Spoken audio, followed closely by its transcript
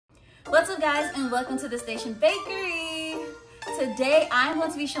What's up guys, and welcome to the Station Bakery. Today I'm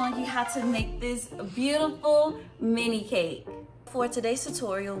going to be showing you how to make this beautiful mini cake. For today's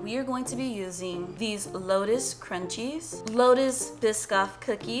tutorial, we are going to be using these Lotus Crunchies, Lotus Biscoff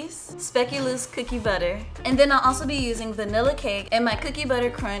cookies, Speculoos cookie butter, and then I'll also be using vanilla cake and my Cookie Butter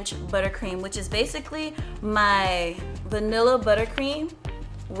Crunch buttercream, which is basically my vanilla buttercream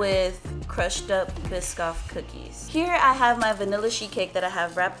with crushed up Biscoff cookies. Here I have my vanilla sheet cake that I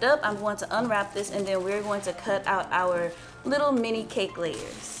have wrapped up. I'm going to unwrap this and then we're going to cut out our little mini cake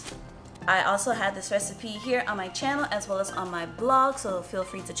layers. I also have this recipe here on my channel as well as on my blog, so feel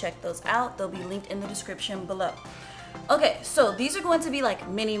free to check those out. They'll be linked in the description below. Okay, so these are going to be like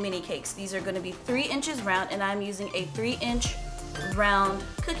mini cakes. These are going to be 3 inches round and I'm using a 3-inch round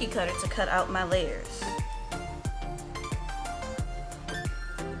cookie cutter to cut out my layers.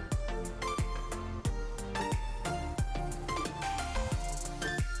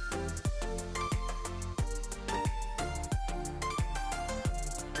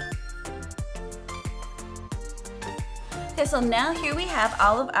 Okay, so now here we have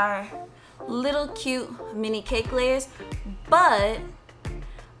all of our little cute mini cake layers, but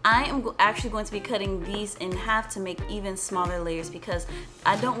I am actually going to be cutting these in half to make even smaller layers because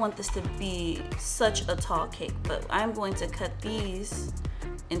I don't want this to be such a tall cake, but I'm going to cut these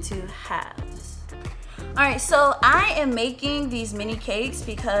into halves. All right, so I am making these mini cakes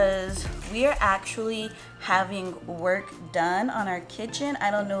because we are actually having work done on our kitchen.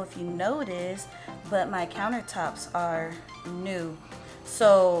 I don't know if you noticed, but my countertops are new.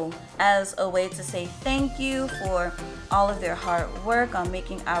 So as a way to say thank you for all of their hard work on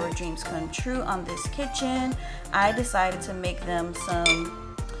making our dreams come true on this kitchen, I decided to make them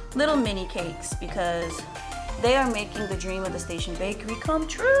some little mini cakes because they are making the dream of the Station Bakery come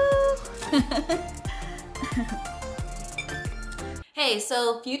true. Hey,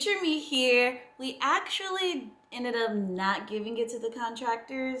 so future me here, we actually ended up not giving it to the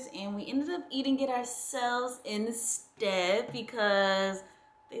contractors and we ended up eating it ourselves instead because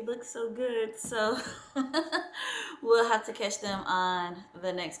they look so good. So we'll have to catch them on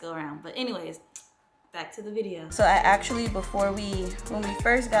the next go around. But anyways, back to the video. So I actually, when we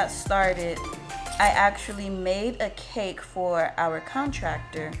first got started, I actually made a cake for our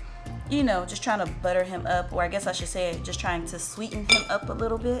contractor. You know, just trying to butter him up, or I guess I should say just trying to sweeten him up a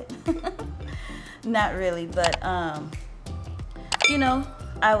little bit. Not really, but you know,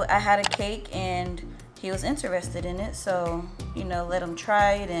 I had a cake and he was interested in it, so you know, let him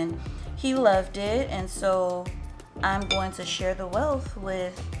try it and he loved it, and so I'm going to share the wealth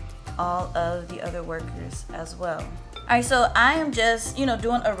with all of the other workers as well. All right, so I am just, you know,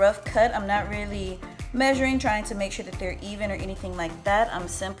 doing a rough cut. I'm not really measuring, trying to make sure that they're even or anything like that. I'm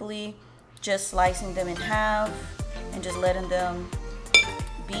simply just slicing them in half and just letting them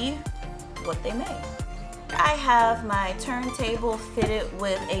be what they made. I have my turntable fitted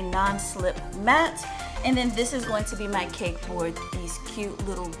with a non-slip mat, and then this is going to be my cake board. These cute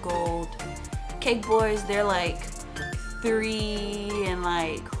little gold cake boards, they're like 3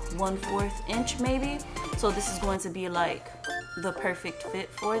 1/4 inch maybe, so this is going to be like the perfect fit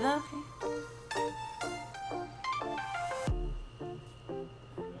for them.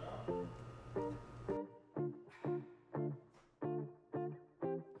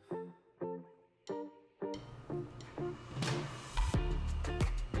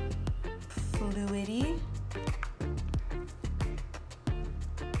 Fluidity.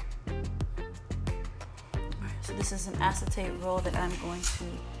 So this is an acetate roll that I'm going to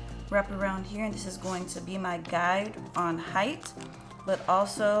wrap around here, and this is going to be my guide on height, but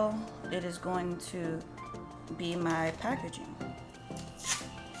also it is going to be my packaging.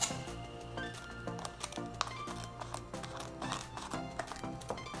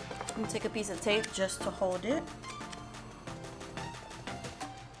 I'm going to take a piece of tape just to hold it.